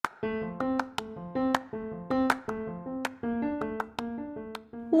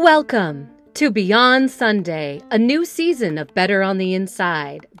Welcome to Beyond Sunday, a new season of Better on the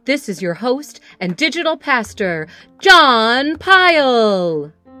Inside. This is your host and digital pastor, John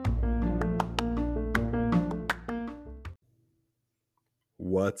Pyle.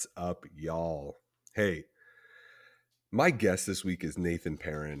 What's up, y'all? Hey, my guest this week is Nathan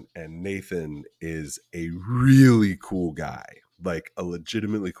Perrin, and Nathan is a really cool guy, like a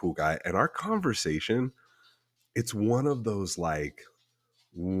legitimately cool guy. And our conversation, it's one of those like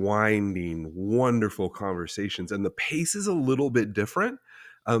winding, wonderful conversations. And the pace is a little bit different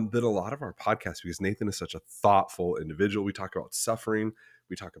than a lot of our podcasts because Nathan is such a thoughtful individual. We talk about suffering,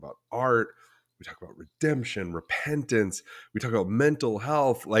 we talk about art, we talk about redemption, repentance, we talk about mental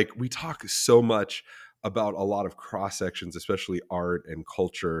health. Like we talk so much about a lot of cross sections, especially art and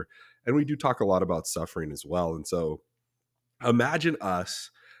culture. And we do talk a lot about suffering as well. And so imagine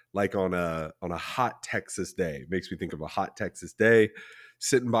us like on a hot Texas day. It makes me think of a hot Texas day,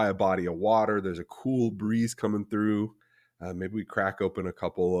 sitting by a body of water. There's a cool breeze coming through. Maybe we crack open a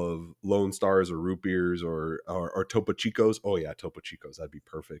couple of Lone Stars or root beers or Topo Chicos. Oh yeah, Topo Chicos. That'd be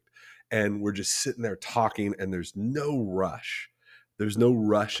perfect. And we're just sitting there talking, and there's no rush. There's no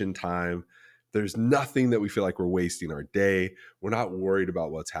rush in time. There's nothing that we feel like we're wasting our day. We're not worried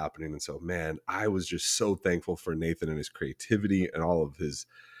about what's happening. And so, man, I was just so thankful for Nathan and his creativity and all of his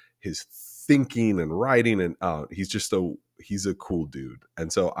thinking and writing. And he's a cool dude.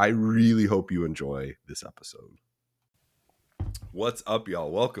 And so I really hope you enjoy this episode. What's up, y'all?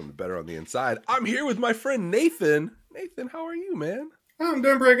 Welcome to Better on the Inside. I'm here with my friend Nathan. Nathan, how are you, man? I'm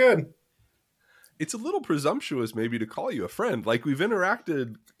doing pretty good. It's a little presumptuous maybe to call you a friend. Like we've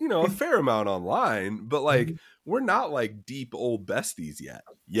interacted, a fair amount online, but like we're not like deep old besties yet.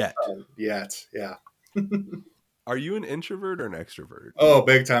 Yeah. Are you an introvert or an extrovert? Oh,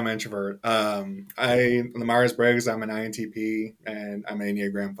 big time introvert. On the Myers-Briggs, I'm an INTP and I'm an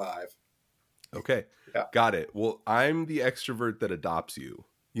Enneagram 5. Okay. Yeah. Got it. Well, I'm the extrovert that adopts you.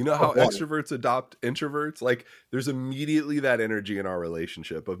 You know how extroverts adopt introverts? Like there's immediately that energy in our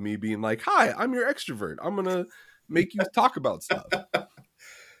relationship of me being like, hi, I'm your extrovert. I'm going to make you talk about stuff.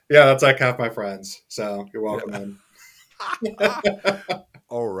 Yeah, that's like half my friends. So you're welcome in.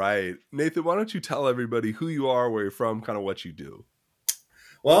 All right. Nathan, why don't you tell everybody who you are, where you're from, kind of what you do?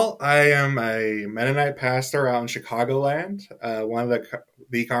 Well, I am a Mennonite pastor out in Chicagoland. One of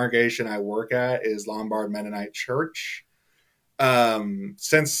the congregation I work at is Lombard Mennonite Church.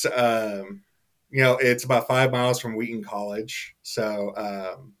 Since it's about 5 miles from Wheaton College,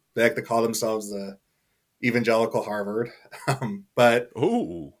 so they like to call themselves the evangelical Harvard. But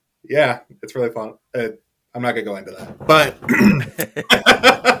oh, yeah, it's really fun. I'm not gonna go into that, but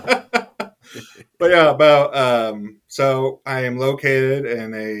but yeah, so I am located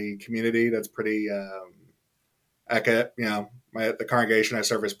in a community that's pretty the congregation I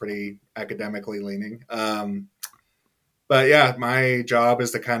serve is pretty academically leaning. But yeah, my job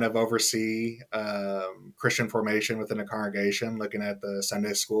is to kind of oversee Christian formation within a congregation, looking at the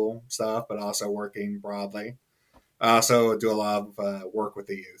Sunday school stuff, but also working broadly. I also do a lot of work with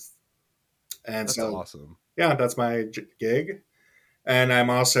the youth. And that's so awesome. Yeah, that's my gig. And I'm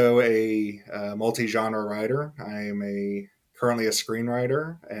also a multi-genre writer. I am currently a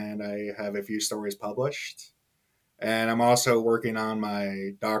screenwriter, and I have a few stories published. And I'm also working on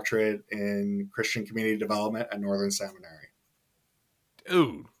my doctorate in Christian community development at Northern Seminary.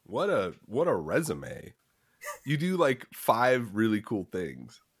 Dude, what a resume. You do like 5 really cool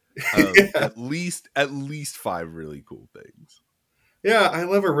things. Yeah. At least 5 really cool things. Yeah, I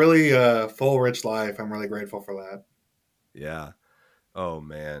live a really full, rich life. I'm really grateful for that. Yeah. Oh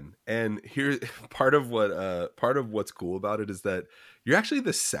man. And here part of what's cool about it is that you're actually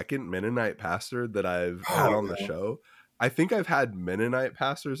the second Mennonite pastor that I've had on the show. I think I've had Mennonite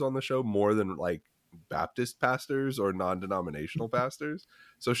pastors on the show more than like Baptist pastors or non-denominational pastors.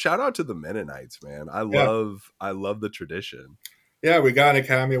 So shout out to the Mennonites, man. I love the tradition. Yeah, we got an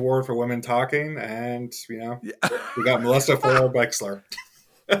Academy Award for Women Talking, and we got Melissa Farrell Bexler.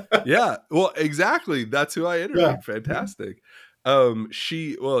 Yeah, well, exactly. That's who I interviewed. Yeah. Fantastic.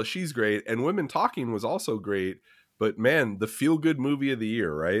 She's great, and Women Talking was also great. But man, the feel-good movie of the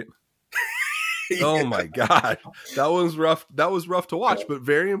year, right? Yeah. Oh my god, that was rough. That was rough to watch, but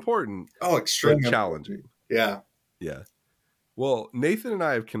very important. Oh, extremely challenging. Yeah. Well, Nathan and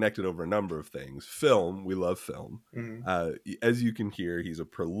I have connected over a number of things. Film, we love film. Mm-hmm. As you can hear, he's a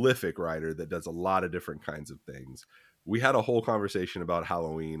prolific writer that does a lot of different kinds of things. We had a whole conversation about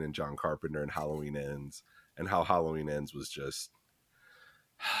Halloween and John Carpenter and Halloween Ends, and how Halloween Ends was just,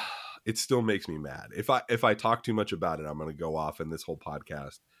 it still makes me mad. If I talk too much about it, I'm going to go off in this whole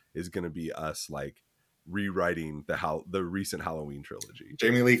podcast is going to be us like rewriting the recent Halloween trilogy.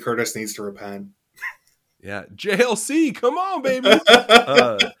 Jamie Lee Curtis needs to repent. Yeah, JLC, come on, baby.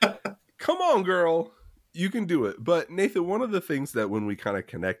 Come on, girl. You can do it. But Nathan, one of the things that when we kind of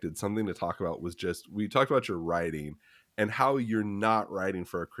connected, something to talk about was just, we talked about your writing and how you're not writing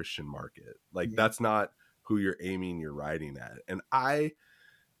for a Christian market. Like that's not who you're aiming your writing at. And I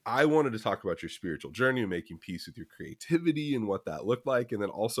wanted to talk about your spiritual journey and making peace with your creativity and what that looked like. And then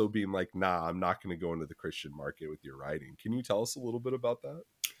also being like, nah, I'm not going to go into the Christian market with your writing. Can you tell us a little bit about that?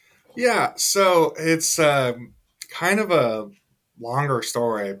 Yeah. So it's kind of a longer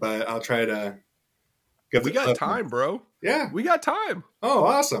story, but I'll try to get We got time, bro. Yeah. We got time. Oh,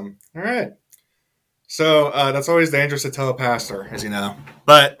 awesome. All right. So that's always dangerous to tell a pastor, as you know.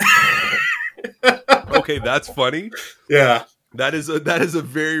 But okay, that's funny. Yeah. That is a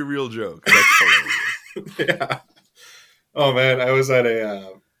very real joke. That's hilarious. Yeah. Oh man, I was at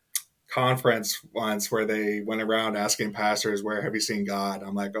a conference once where they went around asking pastors, "Where have you seen God?"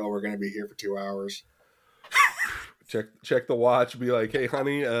 I'm like, "Oh, we're going to be here for 2 hours." Check the watch. Be like, "Hey,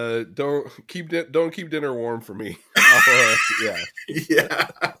 honey, don't keep dinner warm for me." Yeah, yeah.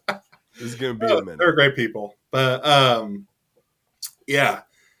 This is going to be a minute. They're great people, but yeah.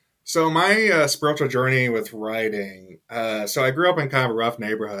 So my spiritual journey with writing. So I grew up in kind of a rough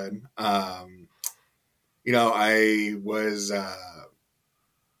neighborhood. I was,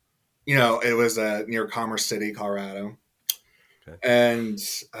 it was near Commerce City, Colorado. Okay. And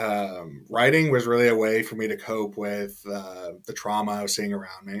writing was really a way for me to cope with the trauma I was seeing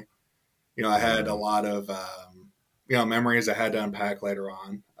around me. I had a lot of, memories I had to unpack later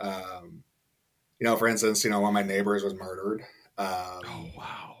on. For instance, one of my neighbors was murdered. Oh,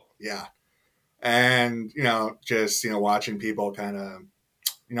 wow. Yeah. And, just, watching people kind of,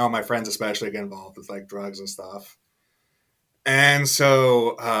 my friends especially get involved with like drugs and stuff. And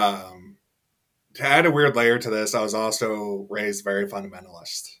so, to add a weird layer to this, I was also raised very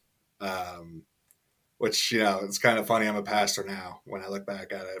fundamentalist, which, it's kind of funny. I'm a pastor now when I look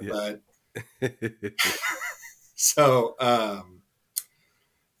back at it, but so,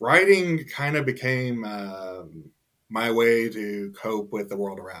 writing kind of became, my way to cope with the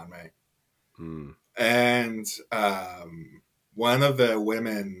world around me. And, one of the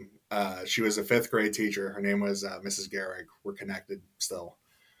women, she was a 5th grade teacher. Her name was Mrs. Garrick. We're connected still.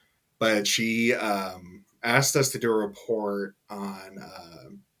 But she asked us to do a report on,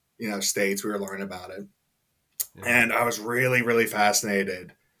 states. We were learning about it. Yeah. And I was really, really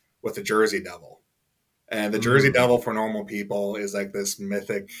fascinated with the Jersey Devil. And the Jersey Devil for normal people is like this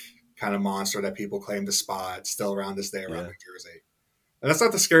mythic kind of monster that people claim to spot still around this day around New Jersey. And that's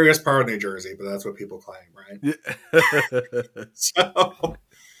not the scariest part of New Jersey, but that's what people claim, right? Yeah.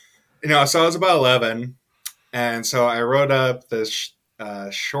 So I was about 11. And so I wrote up this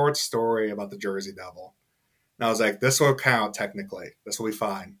short story about the Jersey Devil. And I was like, this will count technically. This will be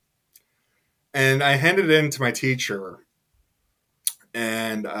fine. And I handed it in to my teacher.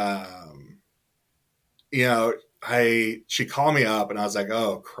 And, she called me up and I was like,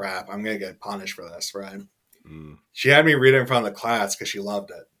 oh, crap, I'm going to get punished for this, right? She had me read it in front of the class because she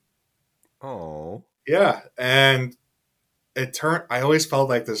loved it. Oh. Yeah. And I always felt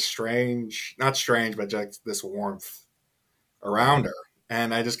like this strange, not strange, but just this warmth around her.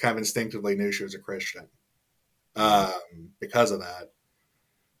 And I just kind of instinctively knew she was a Christian because of that.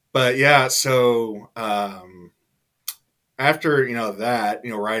 But yeah, so after, that,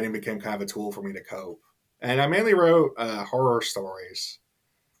 writing became kind of a tool for me to cope. And I mainly wrote horror stories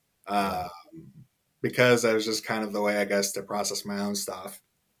because that was just kind of the way, I guess, to process my own stuff.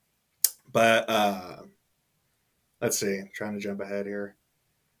 But let's see, I'm trying to jump ahead here.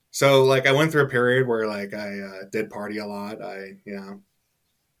 So, like, I went through a period where, like, I did party a lot. I,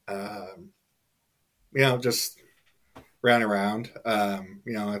 just ran around,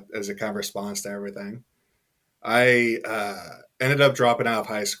 as a kind of response to everything. I ended up dropping out of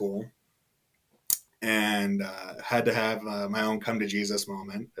high school and had to have my own come to Jesus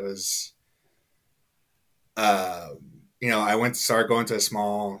moment. It was, I started going to it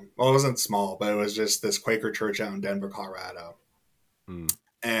wasn't small, but it was just this Quaker church out in Denver, Colorado.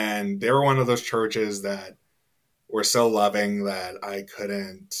 And they were one of those churches that were so loving that I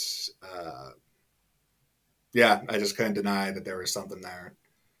couldn't, I just couldn't deny that there was something there.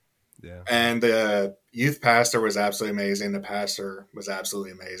 Yeah. And the youth pastor was absolutely amazing. The pastor was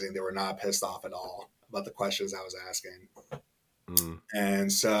absolutely amazing. They were not pissed off at all about the questions I was asking.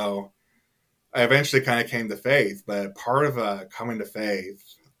 And so I eventually kind of came to faith, but part of coming to faith,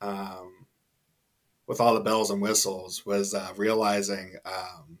 with all the bells and whistles, was realizing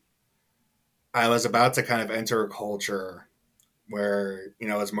I was about to kind of enter a culture where,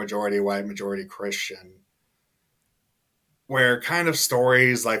 it's majority white, majority Christian, where kind of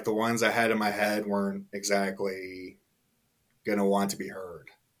stories like the ones I had in my head weren't exactly going to want to be heard.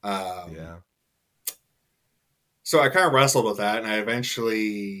 Yeah. So I kind of wrestled with that, and I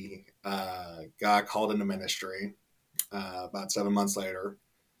eventually got called into ministry about 7 months later.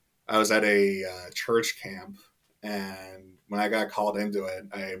 I was at a church camp, and when I got called into it,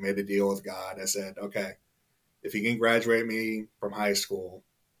 I made a deal with God. I said, okay, if you can graduate me from high school,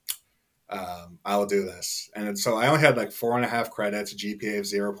 I will do this. And so I only had like 4.5 credits, a GPA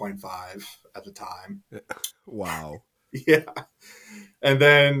of 0.5 at the time. Wow. Yeah. And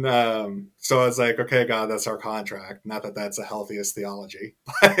then, so I was like, okay, God, that's our contract. Not that that's the healthiest theology,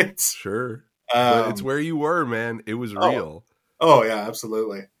 but Sure. But it's where you were, man. It was real. Oh, yeah,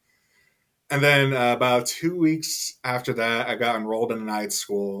 absolutely. And then about 2 weeks after that, I got enrolled in a night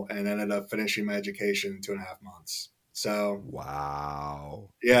school and ended up finishing my education in 2.5 months. So, wow.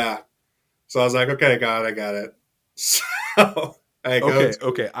 Yeah. So I was like, okay, God, I got it. So I go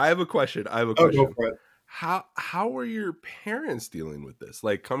Okay. I have a question. go for it. How were your parents dealing with this?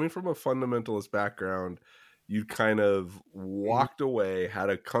 Like, coming from a fundamentalist background, you kind of walked away, had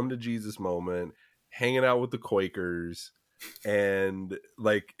a come to Jesus moment, hanging out with the Quakers, and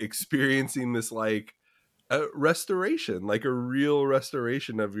like experiencing this like a restoration, like a real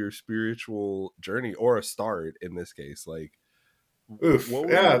restoration of your spiritual journey, or a start in this case. Like, Oof.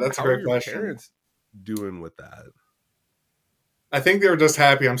 Yeah, that's a how were great your question. parents doing with that? I think they were just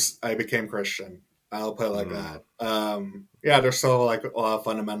happy I became Christian. I'll put it like that. Yeah, there's still like a lot of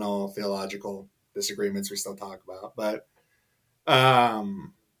fundamental theological disagreements we still talk about, but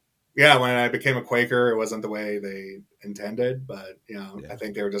yeah, when I became a Quaker, it wasn't the way they intended, but Yeah. I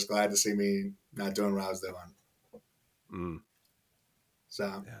think they were just glad to see me not doing what I was doing.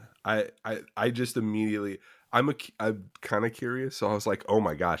 So yeah, I just immediately I'm kind of curious, so I was like, oh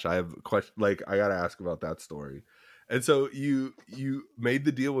my gosh, I have a question. Like, I gotta ask about that story. And so you made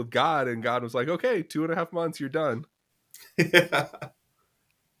the deal with God, and God was like, okay, 2.5 months, you're done. yeah.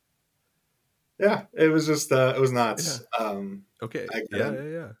 Yeah, it was just it was Yeah. nuts. Okay. I Yeah.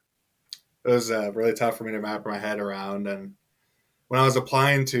 couldn't. Yeah. It was really tough for me to wrap my head around. And when I was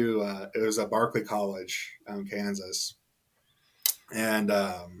applying to, it was at Berkeley College out in Kansas, and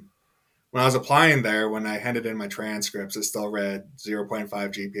when I was applying there, when I handed in my transcripts, it still read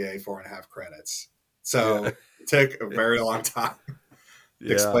 0.5 GPA, 4.5 credits. So Yeah. it took a very long time to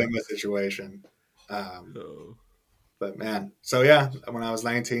Yeah. explain my situation. Oh. But man, so yeah, when I was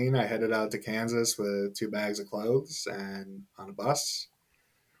 19, I headed out to Kansas with 2 bags of clothes and on a bus.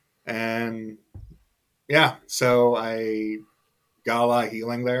 And yeah, so I got a lot of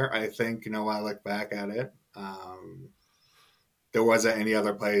healing there. I think, when I look back at it, there wasn't any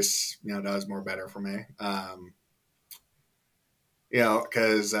other place, that was more better for me.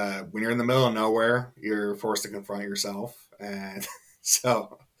 Because when you're in the middle of nowhere, you're forced to confront yourself. And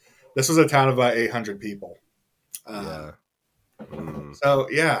so this was a town of about 800 people. Yeah. So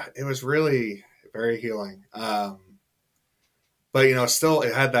yeah, it was really very healing. But still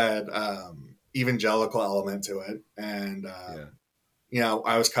it had that evangelical element to it. And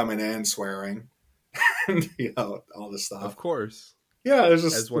I was coming in swearing and all this Of stuff. course. Yeah, it was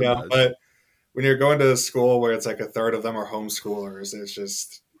just As one does. but when you're going to a school where it's like a third of them are homeschoolers, it's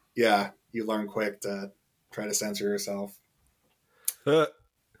just you learn quick to try to censor yourself. But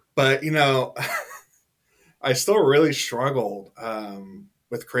I still really struggled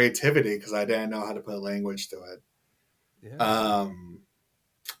with creativity because I didn't know how to put a language to it. Yeah.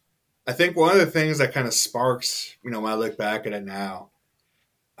 I think one of the things that kind of sparks, when I look back at it now,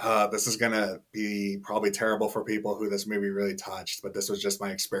 this is going to be probably terrible for people who this movie really touched, but this was just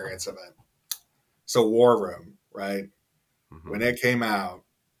my experience of it. So War Room, right? Mm-hmm. When it came out,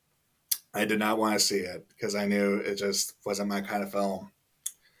 I did not want to see it because I knew it just wasn't my kind of film.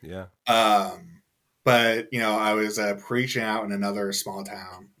 Yeah. But, I was preaching out in another small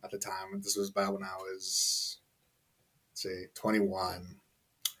town at the time. This was about when I was, 21.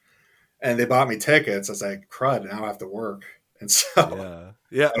 And they bought me tickets. I was like, crud, now I have to work. And so...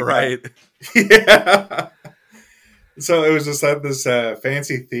 Yeah, right. Yeah. So it was just at this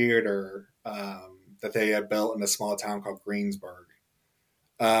fancy theater that they had built in a small town called Greensburg.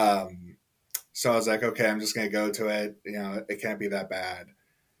 So I was like, okay, I'm just going to go to it. It can't be that bad.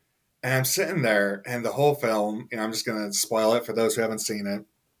 And I'm sitting there, and the whole film, I'm just going to spoil it for those who haven't seen it.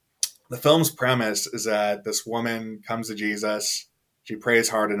 The film's premise is that this woman comes to Jesus. She prays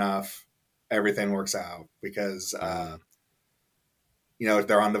hard enough. Everything works out because,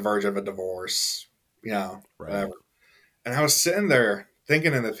 they're on the verge of a divorce, right. whatever. And I was sitting there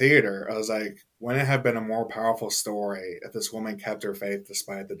thinking in the theater, I was like, wouldn't it have been a more powerful story if this woman kept her faith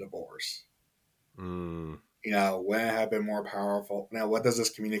despite the divorce? Mm, Wouldn't it have been more powerful? Now, what does this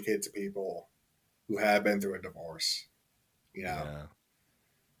communicate to people who have been through a divorce? You know, yeah.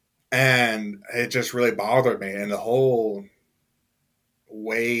 and it just really bothered me, and the whole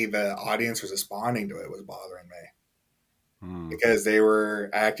way the audience was responding to it was bothering me Mm, because they were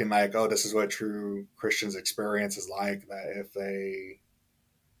acting like, oh, this is what true Christians experience is like, that if they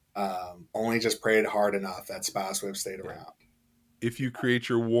only just prayed hard enough, that spouse would have stayed yeah. around. If you create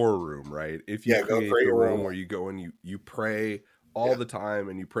your war room, right? If you Yeah, go create create the your room role. where you go and you pray all Yeah. the time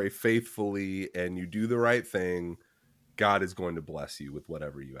and you pray faithfully and you do the right thing, God is going to bless you with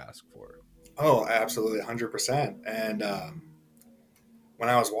whatever you ask for. Oh, absolutely, 100%. And when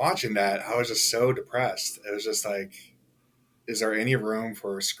I was watching that, I was just so depressed. It was just like, is there any room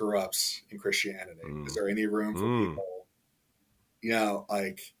for screw ups in Christianity? Is Mm, there any room for mm, people?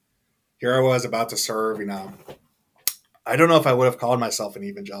 Like here I was about to serve. I don't know if I would have called myself an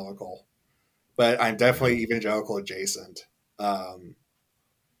evangelical, but I'm yeah. definitely evangelical adjacent. Um,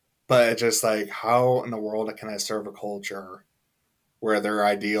 but it's just like, how in the world can I serve a culture where their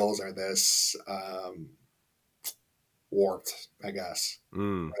ideals are this warped, I guess?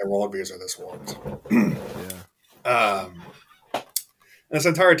 Mm, Their worldviews are this warped. yeah. um, this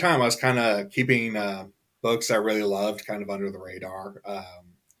entire time, I was kind of keeping books I really loved kind of under the radar.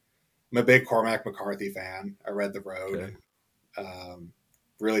 I'm a big Cormac McCarthy fan. I read The Road Okay. and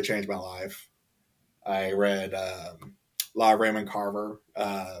really changed my life. I read La Raymond Carver.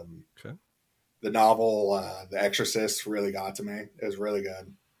 Okay. The novel The Exorcist really got to me. It was really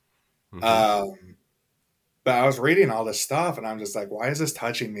good. Mm-hmm. Um, but I was reading all this stuff, and I'm just like, why is this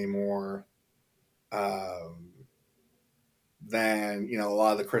touching me more than a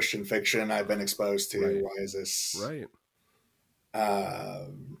lot of the Christian fiction I've been exposed to? Right. Why is this? Right.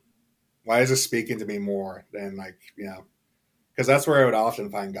 Um, why is this speaking to me more than because that's where I would often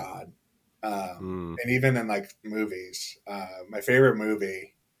find God. Mm, And even in like movies, my favorite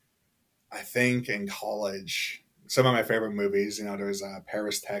movie, I think in college, some of my favorite movies, there's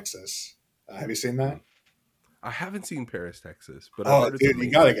Paris, Texas. Have you seen that? mm. I haven't seen Paris, Texas, but I've Oh, heard it's dude,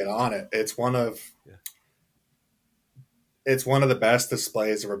 you got to amazing. get on it. Yeah. It's one of the best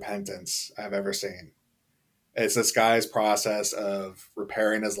displays of repentance I've ever seen. It's this guy's process of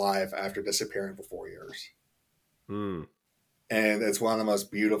repairing his life after disappearing for 4 years. Mm, And it's one of the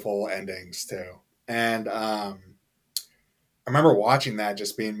most beautiful endings too. And I remember watching that,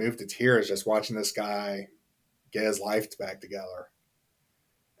 just being moved to tears, just watching this guy get his life back together.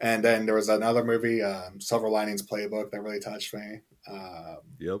 And then there was another movie, Silver Linings Playbook, that really touched me.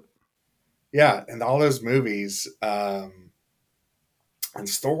 yep. Yeah, and all those movies and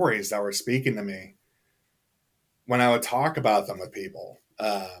stories that were speaking to me when I would talk about them with people,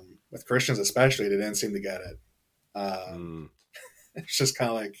 with Christians especially, they didn't seem to get it. Mm, It's just kind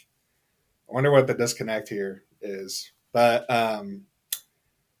of like, I wonder what the disconnect here is. But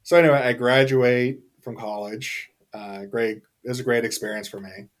so anyway, I graduate from college. Great, it was a great experience for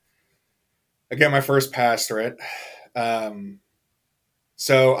me. I get my first pastorate. Um,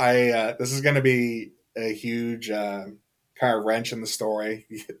 so this is going to be a huge kind of wrench in the story,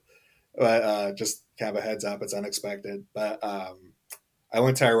 but just kind of a heads up, it's unexpected. But I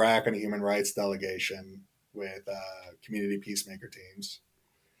went to Iraq on a human rights delegation with community peacemaker teams.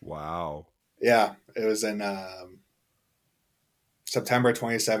 wow. Yeah, it was in September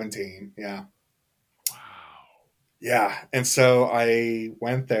 2017. Yeah. Wow. Yeah. And so I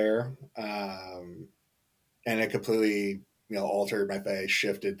went there and it completely, altered my face,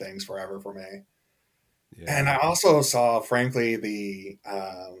 shifted things forever for me. And Yeah. I also saw, frankly, the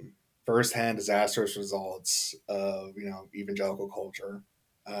firsthand disastrous results of, evangelical culture.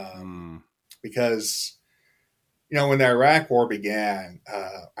 Mm, Because, when the Iraq War began,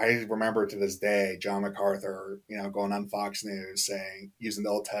 I remember to this day John MacArthur, going on Fox News saying, using the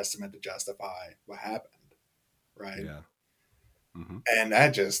Old Testament to justify what happened, right? yeah. Mm-hmm. And that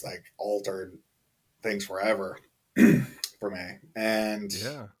just like altered things forever for me. And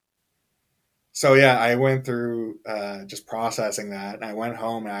Yeah. so, yeah, I went through just processing that. And I went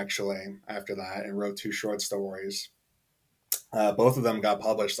home actually after that and wrote two short stories. Both of them got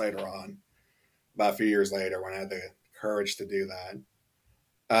published later on, about a few years later when I had the courage to do that.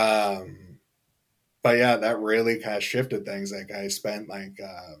 But yeah, that really kind of shifted things. Like I spent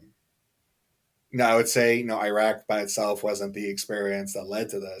I would say, Iraq by itself wasn't the experience that led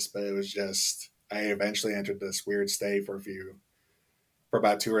to this, but it was just, I eventually entered this weird state for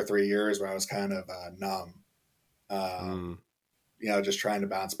about 2 or 3 years where I was kind of numb, Mm, just trying to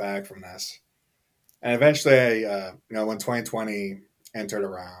bounce back from this. And eventually, when 2020 entered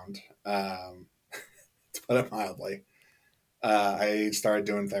around, put it mildly. I started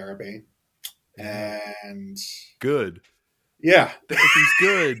doing therapy, and Good. yeah, Therapy's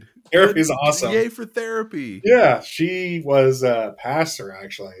good. therapy's Good. awesome. Yay for therapy. Yeah, she was a pastor,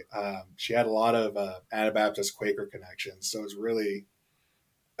 actually. She had a lot of Anabaptist Quaker connections, so it was really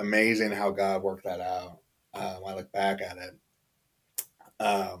amazing how God worked that out when I look back at it.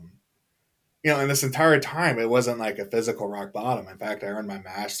 Um, and this entire time, it wasn't like a physical rock bottom. In fact, I earned my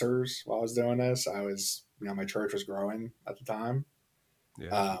master's while I was doing this. I was, my church was growing at the time.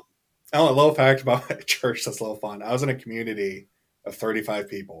 Yeah. A little fact about my church that's a little fun. I was in a community of 35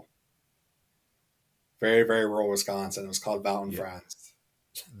 people. Very, very rural Wisconsin. It was called Fountain Friends.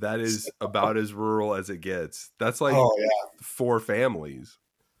 That is about as rural as it gets. That's like 4 families.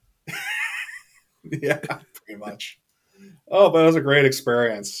 Yeah, pretty much. Oh, but it was a great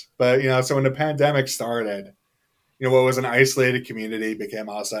experience. But, so when the pandemic started, what was an isolated community became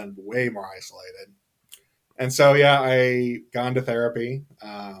all of a sudden way more isolated. And so, I got into therapy.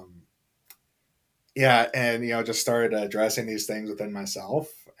 And, just started addressing these things within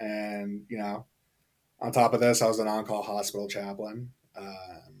myself. And, on top of this, I was an on-call hospital chaplain.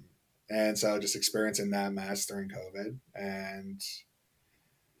 And so just experiencing that mess during COVID. And,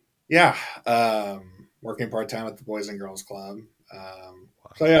 working part-time at the Boys and Girls Club.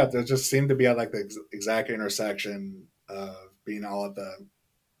 So, there just seemed to be at like the exact intersection of being all at the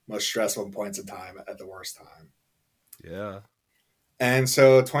most stressful points in time at the worst time. Yeah. And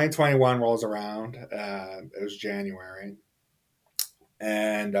so 2021 rolls around. It was January.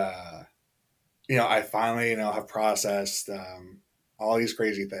 And, I finally, have processed all these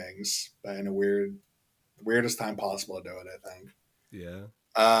crazy things, but in weirdest time possible to do it, I think. Yeah.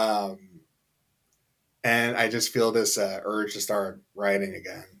 And I just feel this urge to start writing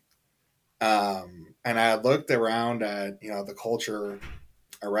again. And I looked around at, the culture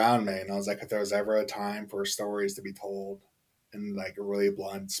around me, and I was like, if there was ever a time for stories to be told in like a really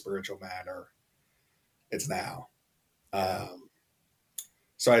blunt spiritual manner, it's now.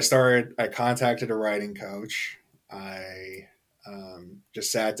 So I contacted a writing coach. I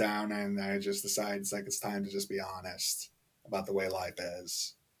just sat down and I just decided it's time to just be honest about the way life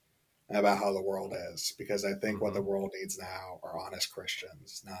is and about how the world is. Because I think what the world needs now are honest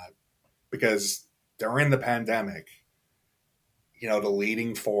Christians, not because during the pandemic, the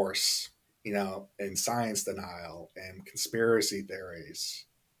leading force, in science denial and conspiracy theories,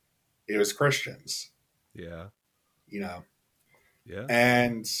 it was Christians. Yeah. Yeah.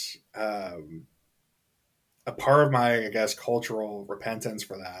 And a part of my, I guess, cultural repentance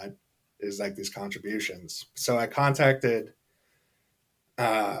for that is like these contributions. So I contacted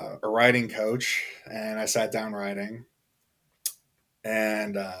a writing coach and I sat down writing.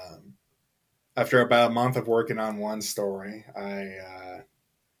 And after about a month of working on one story,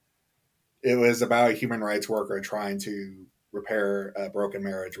 it was about a human rights worker trying to repair a broken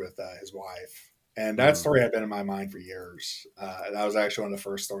marriage with his wife. And that story had been in my mind for years. That was actually one of the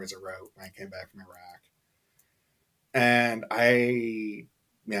first stories I wrote when I came back from Iraq. And I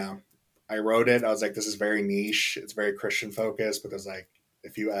wrote it. I was like, this is very niche. It's very Christian focused, but there's like a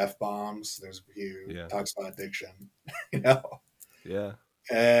few F-bombs. There's a few talks about addiction, Yeah.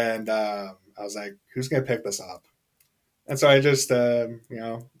 And I was like, who's going to pick this up? And so I just,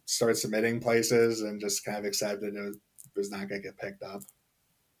 started submitting places and just kind of accepted it was not going to get picked up.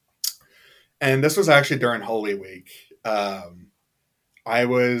 And this was actually during Holy Week. I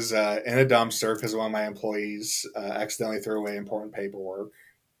was in a dumpster because one of my employees accidentally threw away important paperwork.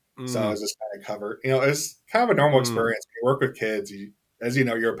 So I was just kind of covered. It's kind of a normal experience. You work with kids. As you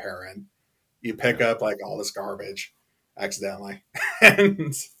know, you're a parent. You pick up like all this garbage accidentally.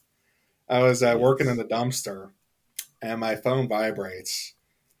 And I was working in the dumpster and my phone vibrates.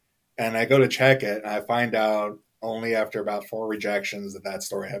 And I go to check it and I find out only after about 4 rejections that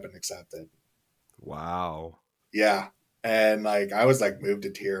story had been accepted. Wow. Yeah. And I was moved to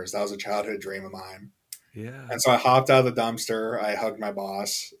tears. That was a childhood dream of mine. Yeah. And so I hopped out of the dumpster. I hugged my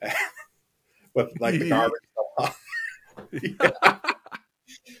boss with the garbage. Yeah.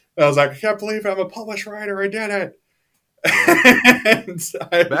 I was like, I can't believe I'm a published writer. I did it. Yeah.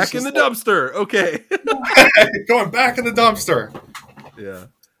 Back in the dumpster. Okay. Going back in the dumpster. Yeah.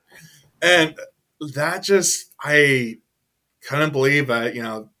 And that I couldn't believe that,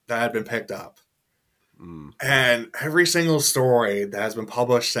 that had been picked up. And every single story that has been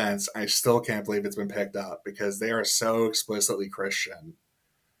published since, I still can't believe it's been picked up because they are so explicitly Christian.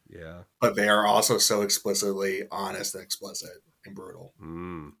 Yeah. But they are also so explicitly honest and explicit and brutal.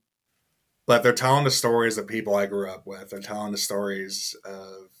 But they're telling the stories of people I grew up with. They're telling the stories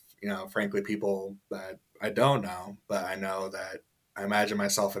of, frankly, people that I don't know, but I know that I imagine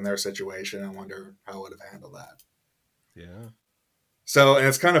myself in their situation and wonder how I would have handled that. Yeah. So, and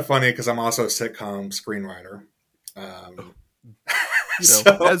it's kind of funny because I'm also a sitcom screenwriter. Um,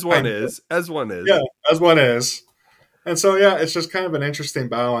 so as one is, as one is. yeah, as one is. And so, yeah, it's just kind of an interesting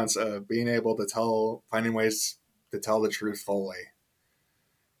balance of being able to finding ways to tell the truth fully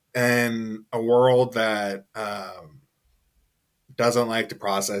in a world that doesn't like to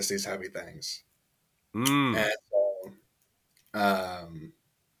process these heavy things. Mm. And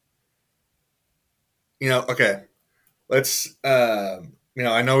so, okay, let's, I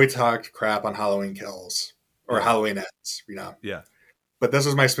know we talked crap on Halloween Kills or Yeah. Halloween Ends, Yeah. but this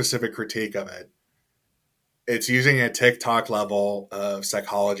is my specific critique of it. It's using a TikTok level of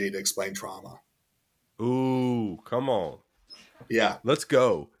psychology to explain trauma. Ooh, come on. Yeah. Let's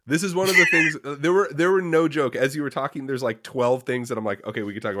go. This is one of the things there were no joke as you were talking. There's like 12 things that I'm like, okay,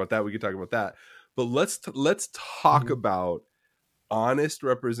 we could talk about that. We could talk about that. But let's talk about honest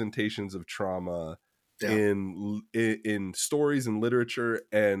representations of trauma in stories and literature,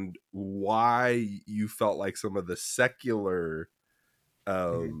 and why you felt like some of the secular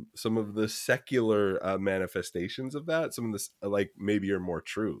manifestations of that, some of this like maybe are more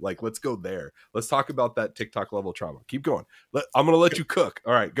true. Like, let's go there. Let's talk about that TikTok level trauma. Keep going. I'm gonna let you cook.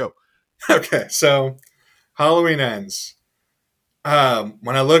 All right, go. Okay, so Halloween Ends.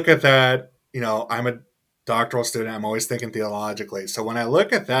 When I look at that, I'm a doctoral student. I'm always thinking theologically. So when I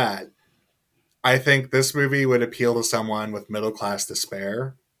look at that, I think this movie would appeal to someone with middle class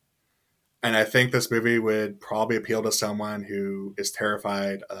despair. And I think this movie would probably appeal to someone who is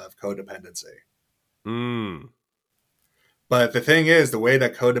terrified of codependency. Mm. But the thing is, the way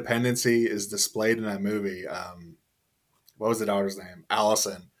that codependency is displayed in that movie, what was the daughter's name?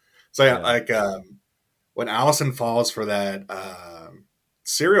 Allison. So yeah, like when Allison falls for that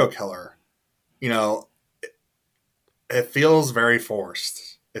serial killer, it feels very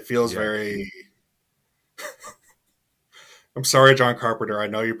forced. It feels very. I'm sorry, John Carpenter. I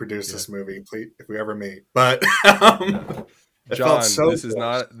know you produced this movie. Please, if we ever meet, but it John, felt so. This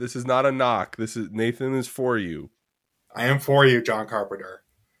is not a knock. This is Nathan is for you. I am for you, John Carpenter.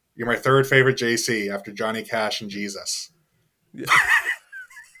 You're my third favorite JC after Johnny Cash and Jesus. Yeah.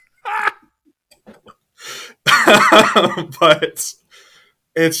 But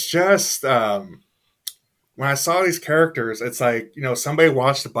it's just when I saw these characters, it's like, somebody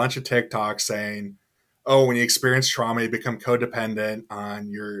watched a bunch of TikToks saying, oh, when you experience trauma, you become codependent on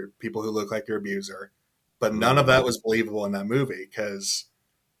your people who look like your abuser. But none of that was believable in that movie because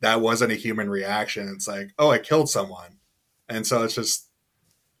that wasn't a human reaction. It's like, oh, I killed someone. And so it's just,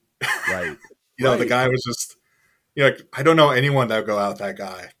 right. The guy was just, I don't know anyone that would go out that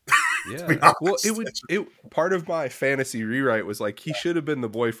guy. Yeah. Well, part of my fantasy rewrite was like, he should have been the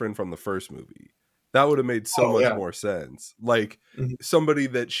boyfriend from the first movie. That would have made so much more sense. Like somebody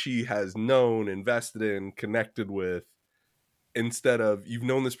that she has known, invested in, connected with, instead of you've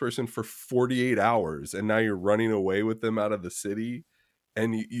known this person for 48 hours and now you're running away with them out of the city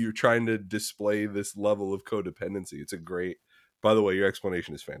and you're trying to display this level of codependency. It's a great, by the way, your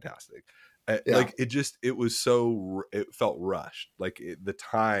explanation is fantastic. Like it felt rushed. Like the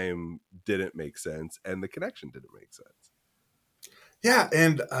time didn't make sense and the connection didn't make sense. Yeah.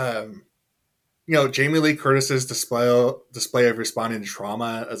 And, Jamie Lee Curtis's display of responding to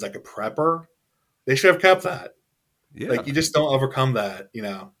trauma as like a prepper, they should have kept that. Yeah. Like you just don't overcome that,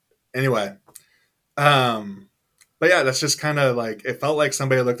 Anyway. But yeah, that's just kind of like, it felt like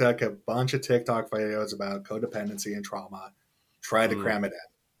somebody looked at like a bunch of TikTok videos about codependency and trauma, tried to cram it in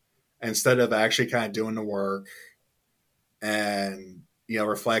instead of actually kind of doing the work and,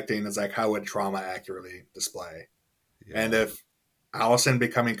 reflecting as like, how would trauma accurately display? Yeah. And if Allison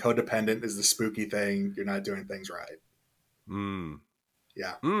becoming codependent is the spooky thing, you're not doing things right.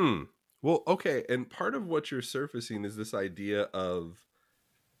 Yeah. Well, okay. And part of what you're surfacing is this idea of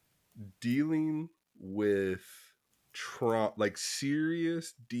dealing with trauma, like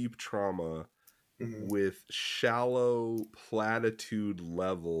serious, deep trauma with shallow platitude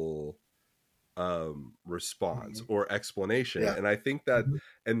level response or explanation. And I think that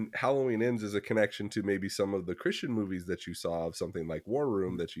and Halloween Ends is a connection to maybe some of the Christian movies that you saw of something like War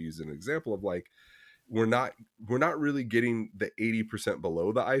Room that you use an example of, like we're not really getting the 80%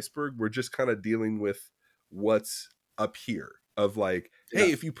 below the iceberg. We're just kind of dealing with what's up here of like,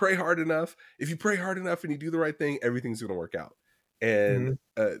 hey, if you pray hard enough and you do the right thing, everything's going to work out. And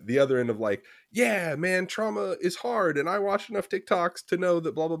the other end of like, yeah, man, trauma is hard. And I watched enough TikToks to know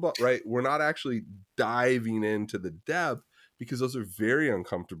that blah, blah, blah, right? We're not actually diving into the depth because those are very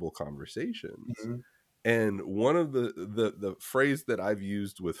uncomfortable conversations. And one of the phrase that I've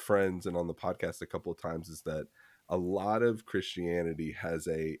used with friends and on the podcast a couple of times is that a lot of Christianity has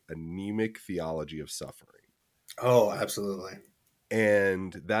a anemic theology of suffering. Oh, absolutely.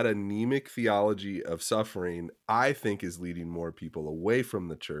 And that anemic theology of suffering, I think, is leading more people away from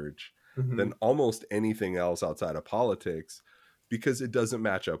the church than almost anything else outside of politics, because it doesn't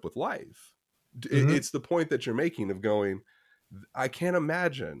match up with life. It's the point that you're making of going, I can't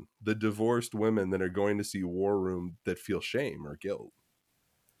imagine the divorced women that are going to see War Room that feel shame or guilt.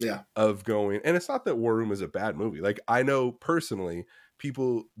 Yeah. Of going, and it's not that War Room is a bad movie. Like, I know personally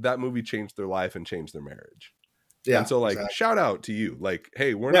people, that movie changed their life and changed their marriage. Yeah. And so, like, exactly. shout out to you. Like,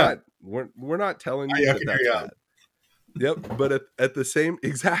 hey, we're not telling you that that's bad. Yep. But at the same,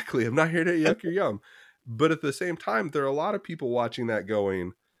 exactly, I'm not here to yuck your yum. But at the same time, there are a lot of people watching that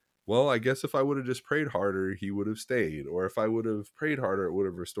going, well, I guess if I would have just prayed harder, he would have stayed. Or if I would have prayed harder, it would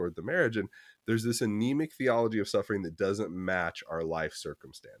have restored the marriage. And there's this anemic theology of suffering that doesn't match our life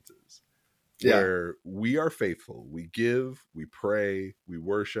circumstances. Yeah. Where we are faithful, we give, we pray, we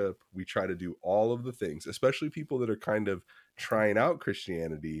worship, we try to do all of the things, especially people that are kind of trying out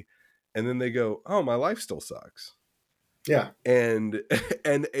Christianity. And then they go, oh, my life still sucks. Yeah. And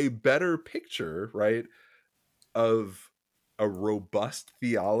a better picture, right, of a robust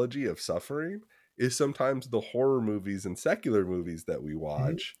theology of suffering is sometimes the horror movies and secular movies that we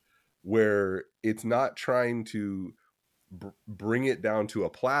watch, where it's not trying to bring it down to a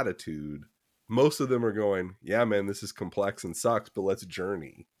platitude. Most of them are going, yeah, man, this is complex and sucks, but let's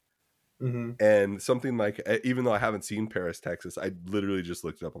journey. And something like, even though I haven't seen Paris, Texas, I literally just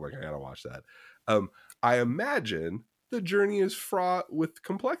looked it up. I'm like, I gotta watch that. I imagine the journey is fraught with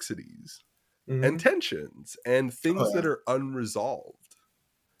complexities and tensions and things that are unresolved.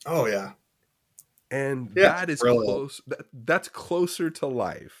 Oh yeah. And that is close. That's closer to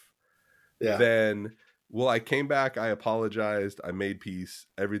life than, well, I came back, I apologized, I made peace,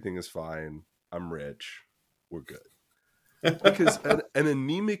 everything is fine, I'm rich, we're good. Because an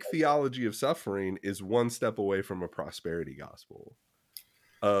anemic theology of suffering is one step away from a prosperity gospel.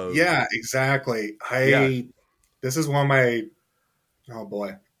 Yeah, exactly. This is one of my, oh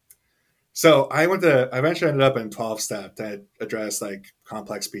boy. So I eventually ended up in 12-step to address like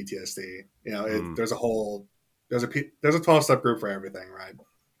complex PTSD. You know, there's a 12-step group for everything, right?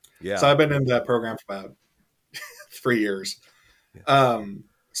 Yeah. So I've been in that program for about 3 years.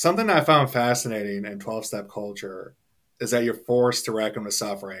 Something that I found fascinating in 12-step culture is that you're forced to reckon with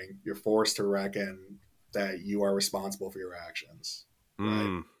suffering. You're forced to reckon that you are responsible for your actions.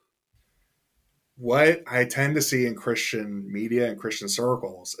 Right? What I tend to see in Christian media and Christian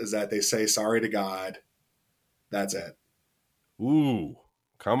circles is that they say sorry to God. That's it. Ooh,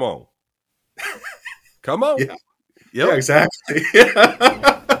 come on. Come on. Yeah, yep. Yeah, exactly.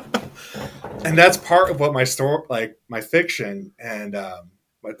 And that's part of what my story, like my fiction and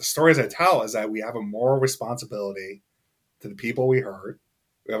but the stories I tell is that we have a moral responsibility to the people we hurt.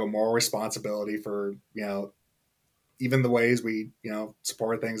 We have a moral responsibility for, you know, even the ways we, you know,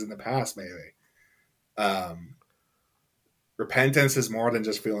 support things in the past, maybe. Repentance is more than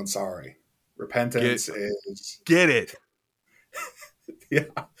just feeling sorry. Repentance is... Get it. Yeah.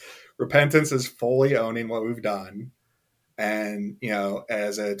 Repentance is fully owning what we've done. And, you know,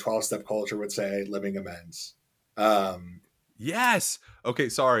 as a 12-step culture would say, living amends. Yes. Okay,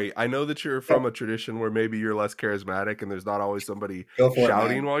 sorry. I know that you're from a tradition where maybe you're less charismatic and there's not always somebody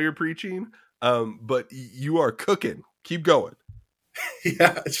shouting while you're preaching. But you are cooking. Keep going.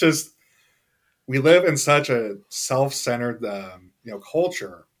 Yeah, it's just, we live in such a self-centered, you know,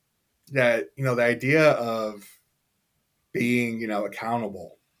 culture that, you know, the idea of being, you know,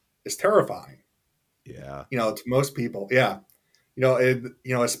 accountable is terrifying. Yeah. You know, to most people. Yeah. You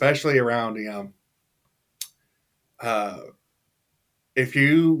know, especially around, you know, if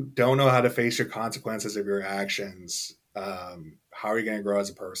you don't know how to face your consequences of your actions, how are you going to grow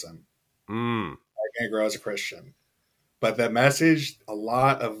as a person? How are you going to grow as a Christian? But the message, a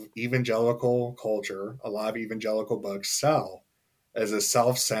lot of evangelical culture, a lot of evangelical books sell as a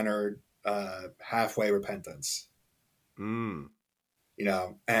self-centered, halfway repentance. You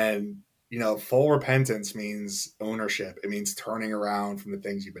know, and, you know, full repentance means ownership. It means turning around from the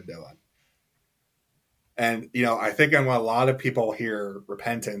things you've been doing. And, you know, I think when a lot of people hear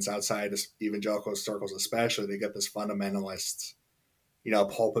repentance outside of evangelical circles, especially, they get this fundamentalist, you know,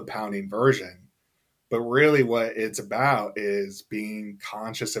 pulpit pounding version. But really what it's about is being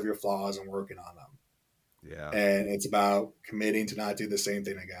conscious of your flaws and working on them. Yeah. And it's about committing to not do the same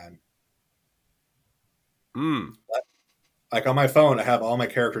thing again. Like on my phone, I have all my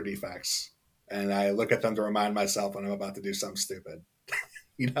character defects. And I look at them to remind myself when I'm about to do something stupid.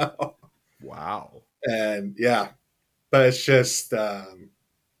 You know? Wow. And yeah. But it's just, you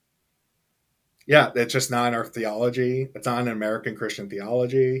Yeah, it's just not in our theology. It's not in American Christian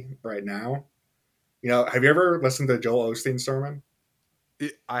theology right now. Have you ever listened to Joel Osteen's sermon?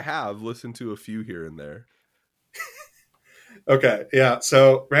 I have listened to a few here and there. Okay, yeah.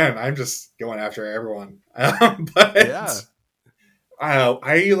 So, man, I'm just going after everyone. But Yeah.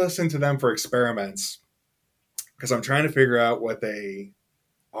 I listen to them for experiments because I'm trying to figure out what they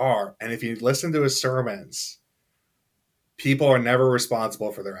are. And if you listen to his sermons, people are never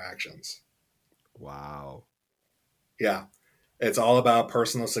responsible for their actions. Wow. Yeah. It's all about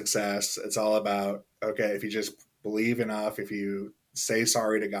personal success. It's all about, okay, if you just believe enough, if you say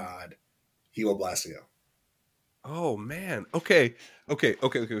sorry to God, he will bless you. Oh man. Okay. Okay.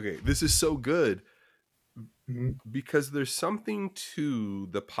 This is so good Mm-hmm. because there's something to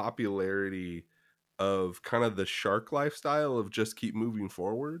the popularity of kind of the shark lifestyle of just keep moving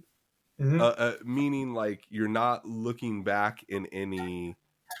forward. Mm-hmm. Meaning like you're not looking back in any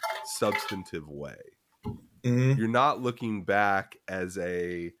substantive way. Mm-hmm. You're not looking back as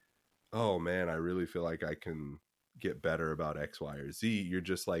a, oh man, I really feel like I can get better about X, Y, or Z. You're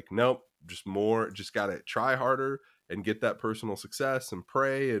just like, nope, just more, just got to try harder and get that personal success and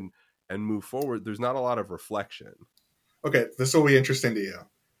pray and move forward. There's not a lot of reflection. Okay, this will be interesting to you.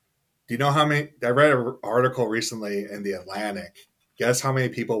 Do you know how many? I read an article recently in the Atlantic. Guess how many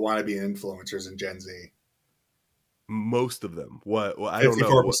people want to be influencers in Gen Z? Most of them. What? Well, I don't know.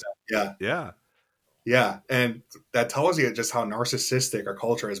 54%. What? Yeah. Yeah. Yeah. And that tells you just how narcissistic our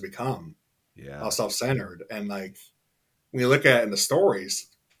culture has become, how Yeah. self centered. And like, when you look at it in the stories,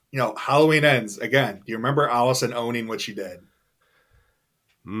 Halloween ends again. Do you remember Allison owning what she did?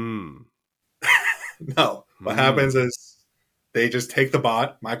 Hmm. No. What happens Hmm. is they just take the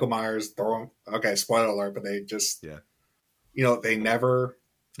bot, Michael Myers, throw him. Okay, spoiler alert, but they just, Yeah. they never,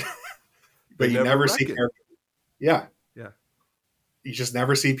 They but you never never see reckon. characters. Yeah. Yeah. You just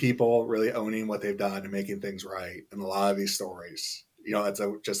never see people really owning what they've done and making things right in a lot of these stories. It's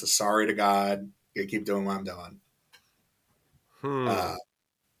just a sorry to God. You keep doing what I'm doing. Hmm. Uh,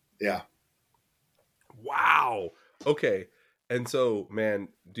 yeah. Wow. Okay. And so, man,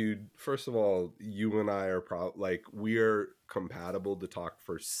 dude, first of all, you and I are like we are compatible to talk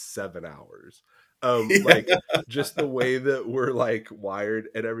for 7 hours. Like Yeah. just the way that we're like wired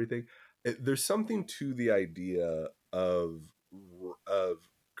and everything. There's something to the idea of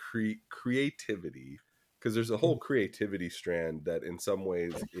creativity because there's a whole creativity strand that in some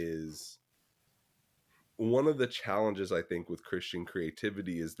ways is one of the challenges I think with Christian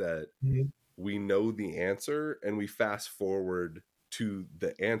creativity is that Mhm. we know the answer and we fast forward to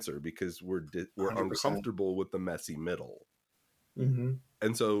the answer because we're 100%. uncomfortable with the messy middle. Mm-hmm.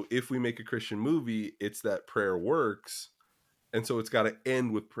 And so if we make a Christian movie, it's that prayer works, and so it's got to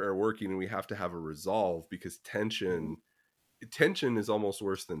end with prayer working, and we have to have a resolve because tension is almost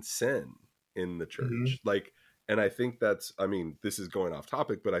worse than sin in the Mm-hmm. church. Like, and I think that's, I mean, this is going off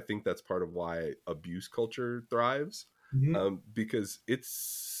topic, but I think that's part of why abuse culture thrives, Mm-hmm. because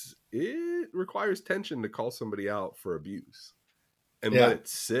it requires tension to call somebody out for abuse and let Yeah. it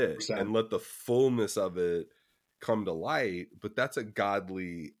sit 100%. and let the fullness of it come to light. But that's a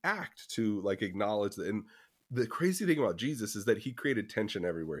godly act to like acknowledge that. And the crazy thing about Jesus is that he created tension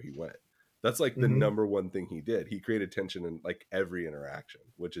everywhere he went. That's like the Mm-hmm. number one thing he did. He created tension in like every interaction,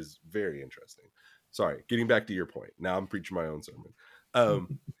 which is very interesting. Sorry, getting back to your point. Now I'm preaching my own sermon.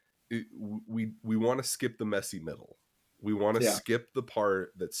 Um, we want to skip the messy middle. We want to Yeah. skip the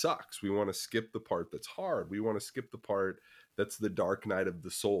part that sucks. We want to skip the part that's hard. We want to skip the part that's the dark night of the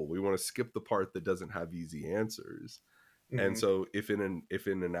soul. We want to skip the part that doesn't have easy answers. And Mm-hmm. so if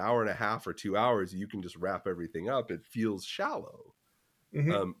in an hour and a half or 2 hours you can just wrap everything up, it feels shallow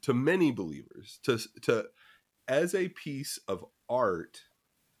Mm-hmm. to many believers. To as a piece of art,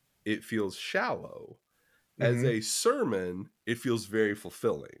 it feels shallow. As Mm-hmm. a sermon, it feels very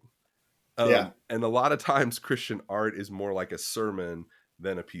fulfilling. Yeah. And a lot of times Christian art is more like a sermon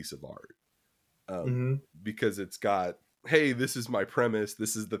than a piece of art. Mm-hmm. Because it's got, hey, this is my premise,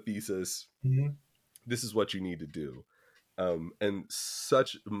 this is the thesis, Mm-hmm. this is what you need to do. And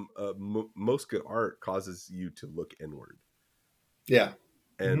such most good art causes you to look inward Yeah.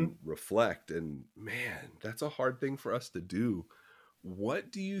 Mm-hmm. and reflect. And man, that's a hard thing for us to do.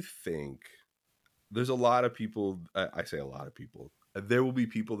 What do you think? There's a lot of people, I say a lot of people, there will be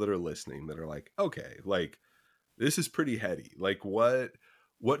people that are listening that are like, okay, like this is pretty heady. Like what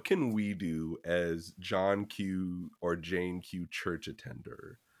can we do as John Q or Jane Q church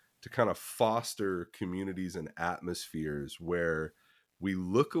attender to kind of foster communities and atmospheres where we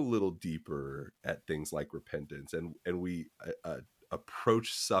look a little deeper at things like repentance and we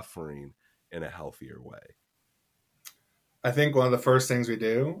approach suffering in a healthier way? I think one of the first things we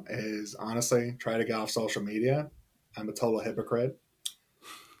do is honestly try to get off social media. I'm a total hypocrite.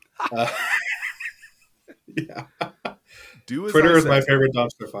 Uh, yeah, Do as I Twitter is my say. favorite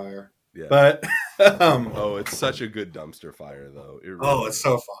dumpster fire. Yeah. But Oh, it's such a good dumpster fire, though. It oh, really it's is.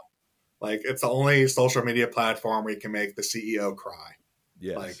 so fun. Like it's the only social media platform where you can make the CEO cry.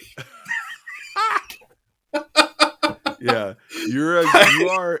 Yes. Like Yeah.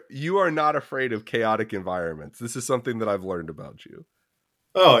 You are not afraid of chaotic environments. This is something that I've learned about you.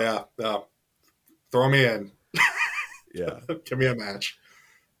 oh yeah, no, throw me in, Yeah. give me a match.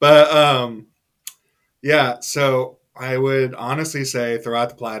 But yeah, so I would honestly say throw out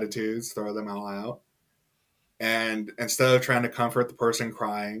the platitudes, throw them all out, and instead of trying to comfort the person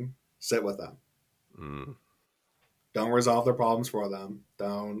crying, sit with them. Mm. Don't resolve their problems for them.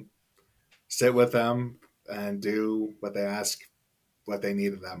 Don't sit with them and do what they ask, what they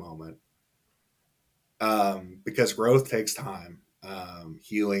need at that moment. Because growth takes time.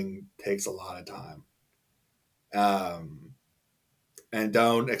 Healing takes a lot of time. Um, and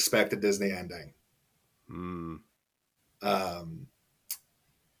don't expect a Disney ending. Mm. Um,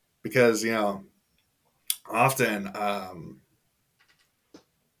 because, often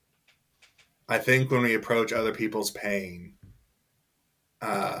I think when we approach other people's pain,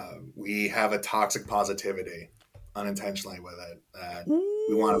 we have a toxic positivity unintentionally with it that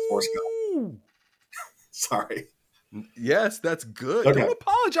we want to force go. Ooh. Sorry. Yes, that's good. Okay. Don't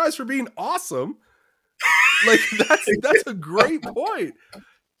apologize for being awesome. Like that's a great point.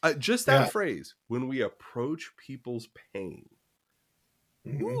 Just that Yeah. phrase, when we approach people's pain.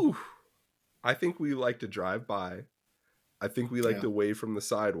 Mm-hmm. Ooh, I think we like to drive by. I think we like Yeah. to wave from the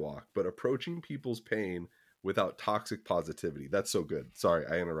sidewalk, but approaching people's pain without toxic positivity. That's so good. Sorry,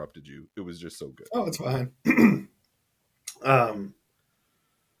 I interrupted you. It was just so good. Oh, it's fine. um,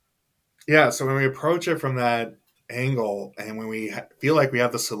 yeah. So when we approach it from that angle and when we feel like we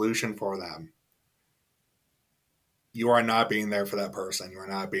have the solution for them, you are not being there for that person. You are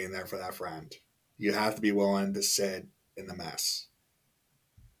not being there for that friend. You have to be willing to sit in the mess.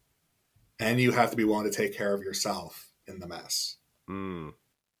 And you have to be willing to take care of yourself in the mess. Mm.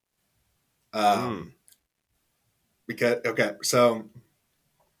 Because, okay, so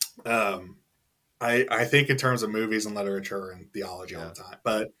I think in terms of movies and literature and theology all the time.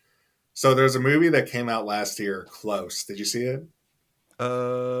 But so there's a movie that came out last year, Close. Did you see it?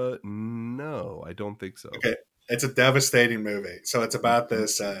 No, I don't think so. Okay. It's a devastating movie. So it's about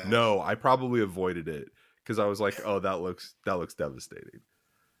this. No, I probably avoided it because I was like, "Oh, that looks devastating."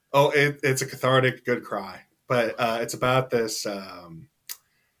 Oh, it's a cathartic, good cry. But it's about this.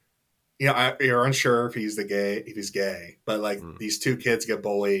 You're unsure if he's gay, but like these two kids get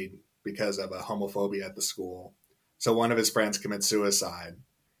bullied because of a homophobia at the school. So one of his friends commits suicide,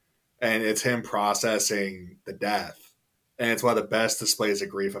 and it's him processing the death. And it's one of the best displays of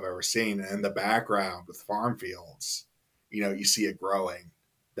grief I've ever seen. And in the background with farm fields, you see it growing,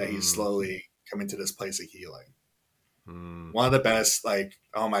 that he's slowly coming to this place of healing. One of the best, like,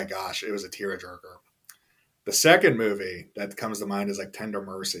 oh my gosh, it was a tearjerker. The second movie that comes to mind is like Tender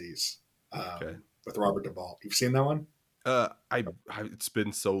Mercies with Robert Duvall. You've seen that one? It's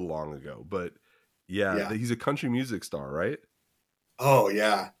been so long ago, but yeah, he's a country music star, right? Oh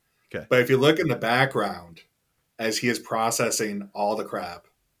yeah. Okay. But if you look in the background, as he is processing all the crap,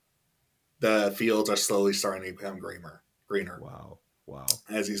 the fields are slowly starting to become greener. Wow.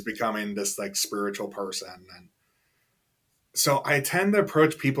 As he's becoming this like spiritual person. And so I tend to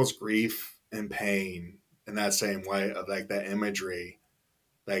approach people's grief and pain in that same way of like that imagery.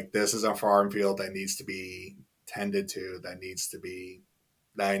 Like this is a farm field that needs to be tended to, that I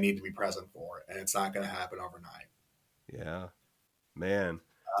need to be present for. And it's not going to happen overnight. Yeah, man.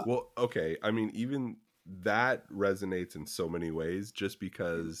 Well, okay. I mean, even that resonates in so many ways just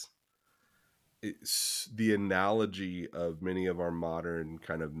because it's the analogy of many of our modern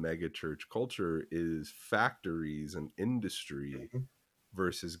kind of mega church culture is factories and industry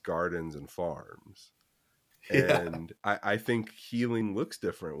versus gardens and farms. Yeah. And I think healing looks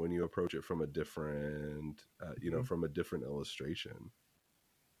different when you approach it from a different, from a different illustration,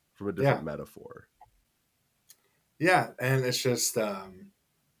 from a different metaphor. Yeah. And it's just,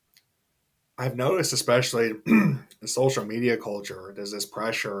 I've noticed, especially in social media culture, there's this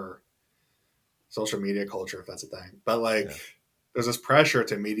pressure, social media culture, if that's a thing, but like there's this pressure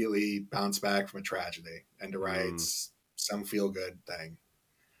to immediately bounce back from a tragedy and to write some feel good thing.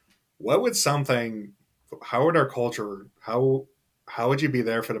 What would how would our culture, how would you be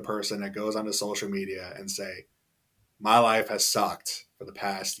there for the person that goes onto social media and say, my life has sucked for the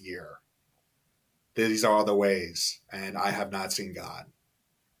past year. These are all the ways, and I have not seen God.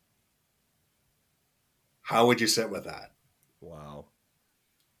 How would you sit with that? Wow.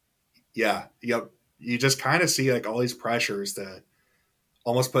 Yeah, you just kind of see like all these pressures to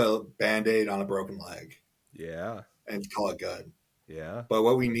almost put a band-aid on a broken leg Yeah. and call it good. Yeah. But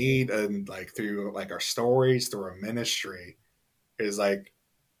what we need, and like through like our stories, through our ministry, is like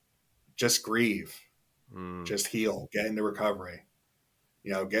just grieve, Mm. just heal, get into recovery.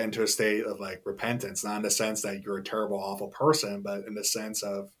 Get into a state of like repentance, not in the sense that you're a terrible, awful person, but in the sense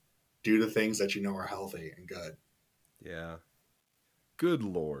of do the things that you know are healthy and good. Yeah. Good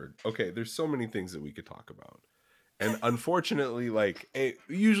Lord. Okay, there's so many things that we could talk about. And unfortunately, like, we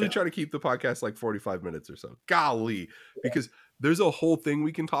usually Yeah. try to keep the podcast like 45 minutes or so. Golly, because there's a whole thing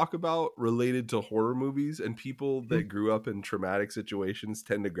we can talk about related to horror movies, and people that grew up in traumatic situations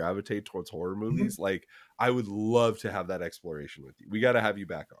tend to gravitate towards horror Mm-hmm. movies. Like, I would love to have that exploration with you. We got to have you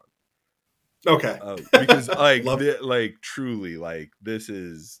back Okay. on. Because like, Love. like truly, like this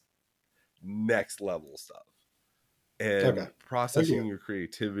is next level stuff. And Okay. Thank processing you. your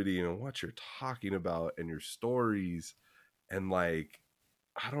creativity and what you're talking about and your stories, and like,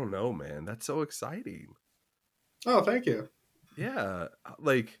 I don't know, man, that's so exciting. Oh, thank you. Yeah,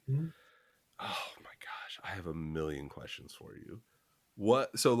 like, Mm-hmm. oh my gosh, I have a million questions for you.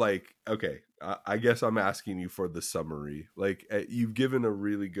 What, so like, okay, I guess I'm asking you for the summary. Like, you've given a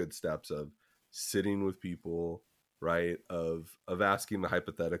really good steps of sitting with people, right, of asking the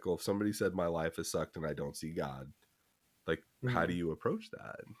hypothetical. If somebody said my life has sucked and I don't see God, like, how do you approach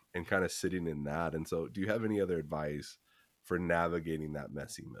that, and kind of sitting in that? And so do you have any other advice for navigating that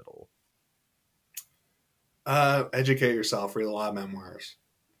messy middle? Educate yourself. Read a lot of memoirs.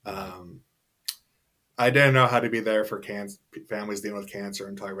 Mm. I didn't know how to be there for families dealing with cancer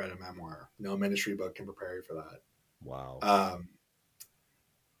until I read a memoir. No ministry book can prepare you for that. Wow.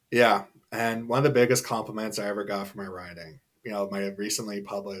 Yeah, and one of the biggest compliments I ever got for my writing, my recently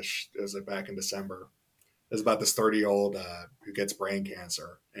published, it was like back in December, is about this 30-year-old who gets brain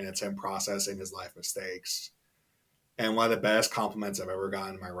cancer, and it's him processing his life mistakes. And one of the best compliments I've ever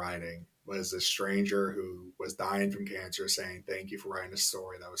gotten in my writing was this stranger who was dying from cancer saying, "Thank you for writing a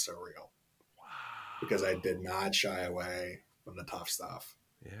story that was so real," because I did not shy away from the tough stuff.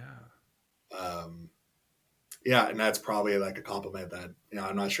 Yeah. Yeah, and that's probably like a compliment that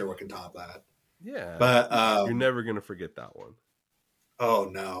I'm not sure what can top that. Yeah. But You're never gonna forget that one. oh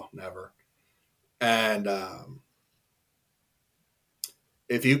no, never. And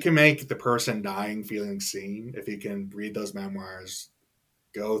if you can make the person dying feeling seen, if you can read those memoirs,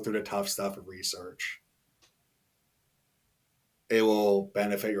 go through the tough stuff of research, it will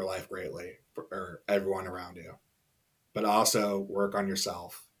benefit your life greatly for everyone around you. But also work on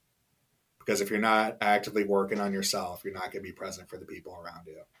yourself, because if you're not actively working on yourself, you're not going to be present for the people around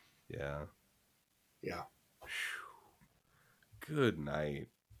you. Yeah. Yeah. Good night,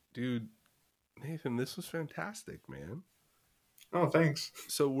 dude. Nathan, this was fantastic, man. Oh, thanks.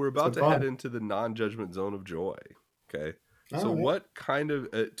 So we're It's about been to fun. head into the non-judgment zone of joy. Okay. So All right. what kind of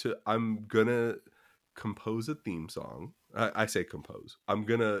I'm gonna compose a theme song. I say compose. I'm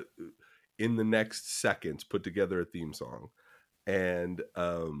gonna, in the next seconds, put together a theme song. And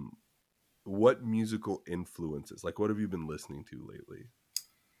what musical influences? Like, what have you been listening to lately?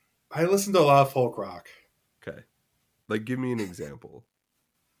 I listen to a lot of folk rock. Okay. Like, give me an example.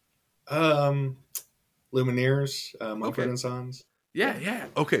 Lumineers, Mumford Okay. and Sons. Yeah, yeah.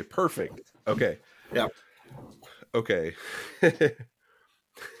 Okay, perfect. Okay. Yeah. Okay.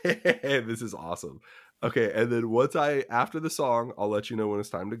 This is awesome. Okay, and then after the song, I'll let you know when it's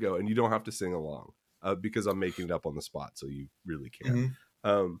time to go, and you don't have to sing along, because I'm making it up on the spot, so you really can't.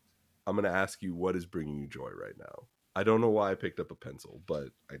 Mm-hmm. I'm gonna ask you, what is bringing you joy right now? I don't know why I picked up a pencil, but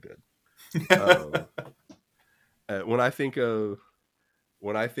I did. When I think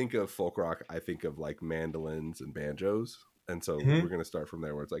of folk rock, I think of like mandolins and banjos. And so Mm-hmm. we're gonna start from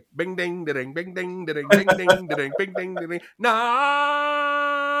there, where it's like bing ding ding bing ding ding bing ding ding bing ding ding,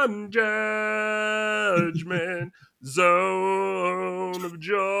 non-judgment zone of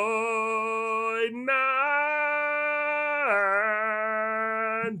joy,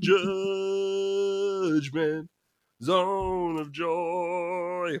 non-judgment zone of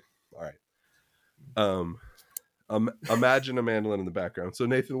joy. All right. Imagine a mandolin in the background. So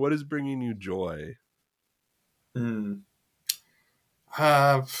Nathan, what is bringing you joy? Mm.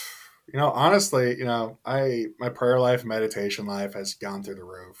 Honestly, my prayer life, meditation life has gone through the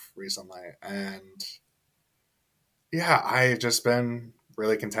roof recently, and yeah, I've just been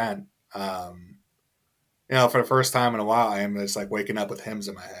really content. For the first time in a while, I am just like waking up with hymns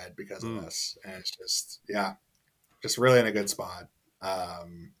in my head because of this, and it's just really in a good spot.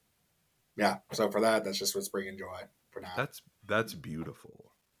 Yeah, so for that, that's just what's bringing joy for now. That's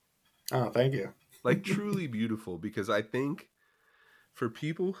beautiful. Oh, thank you. Like, truly beautiful, because I think For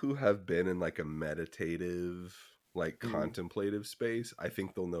people who have been in like a meditative, like contemplative space, I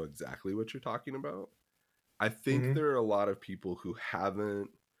think they'll know exactly what you're talking about. I think there are a lot of people who haven't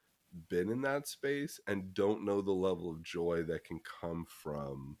been in that space and don't know the level of joy that can come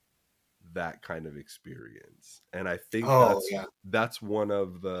from that kind of experience. And I think that's one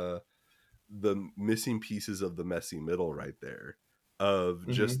of the missing pieces of the messy middle right there, of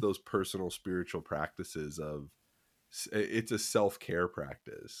just those personal spiritual practices. Of it's a self-care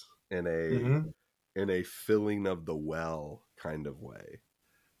practice in a filling of the well kind of way.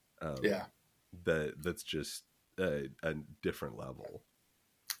 That's just a different level.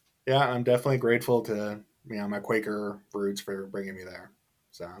 Yeah, I'm definitely grateful to my Quaker roots for bringing me there.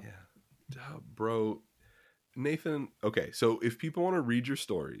 So bro, Nathan, okay, so if people want to read your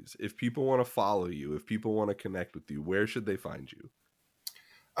stories, if people want to follow you, if people want to connect with you, where should they find you?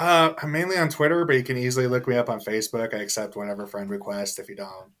 I'm mainly on Twitter, but you can easily look me up on Facebook. I accept whenever friend request if you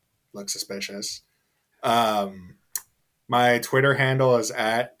don't look suspicious. My Twitter handle is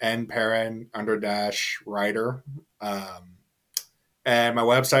at nperrin_writer. And my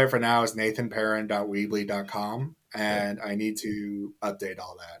website for now is nathanperrin.weebly.com. And I need to update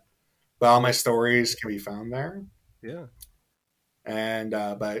all that. But all my stories can be found there. Yeah. And,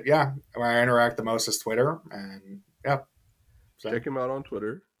 but yeah, where I interact the most is Twitter. And yeah. So. Check him out on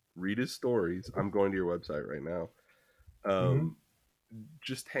Twitter. Read his stories. I'm going to your website right now.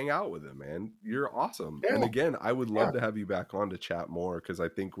 Just hang out with him, man. You're awesome. Yeah. And again, I would love to have you back on to chat more, because I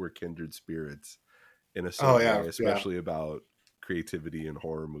think we're kindred spirits in a certain way, especially about creativity and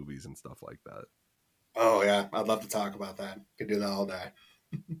horror movies and stuff like that. Oh yeah, I'd love to talk about that. Could do that all day.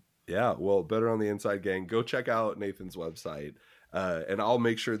 Yeah, well, Better on the Inside gang, go check out Nathan's website, and I'll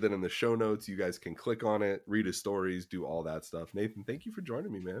make sure that in the show notes you guys can click on it, read his stories, do all that stuff. Nathan, thank you for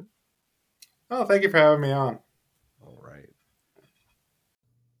joining me, man. Oh, thank you for having me on. All right,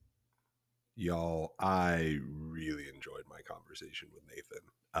 y'all, I really enjoyed my conversation with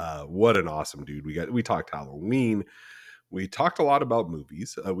Nathan. What an awesome dude. We talked Halloween. We talked a lot about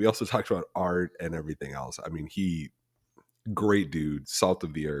movies. We also talked about art and everything else. I mean, great dude, salt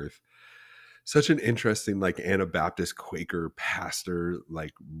of the earth. Such an interesting, like, Anabaptist Quaker pastor,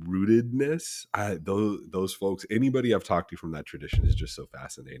 like, rootedness. Those folks, anybody I've talked to from that tradition is just so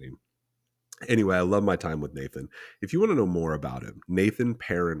fascinating. Anyway, I love my time with Nathan. If you want to know more about him, Nathan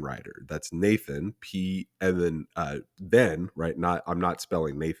Perrin Writer. That's Nathan P and then right. I'm not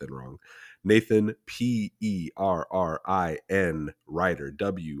spelling Nathan wrong. Nathan Perrin Writer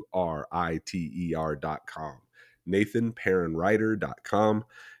WRITER.com. NathanPerrinWriter.com,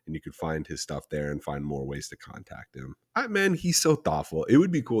 and you can find his stuff there and find more ways to contact him. Man, he's so thoughtful. It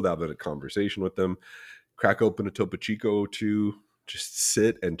would be cool to have a conversation with him. Crack open a Topo Chico or two. Just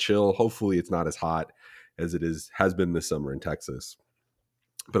sit and chill. Hopefully it's not as hot as it has been this summer in Texas.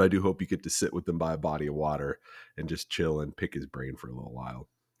 But I do hope you get to sit with them by a body of water and just chill and pick his brain for a little while.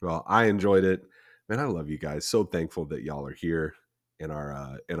 Well, I enjoyed it. Man, I love you guys. So thankful that y'all are here in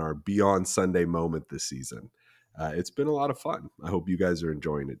our Beyond Sunday moment this season. It's been a lot of fun. I hope you guys are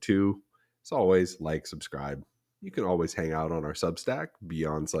enjoying it too. As always, like, subscribe. You can always hang out on our Substack,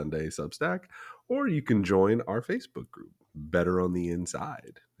 Beyond Sunday Substack, or you can join our Facebook group, Better on the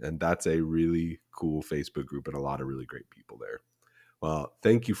Inside. And that's a really cool Facebook group and a lot of really great people there. Well,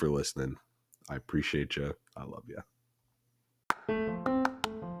 thank you for listening. I appreciate you. I love you.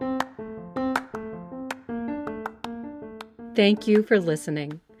 Thank you for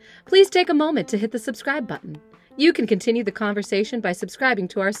listening. Please take a moment to hit the subscribe button. You can continue the conversation by subscribing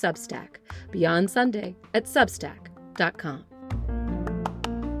to our Substack, Beyond Sunday, at substack.com.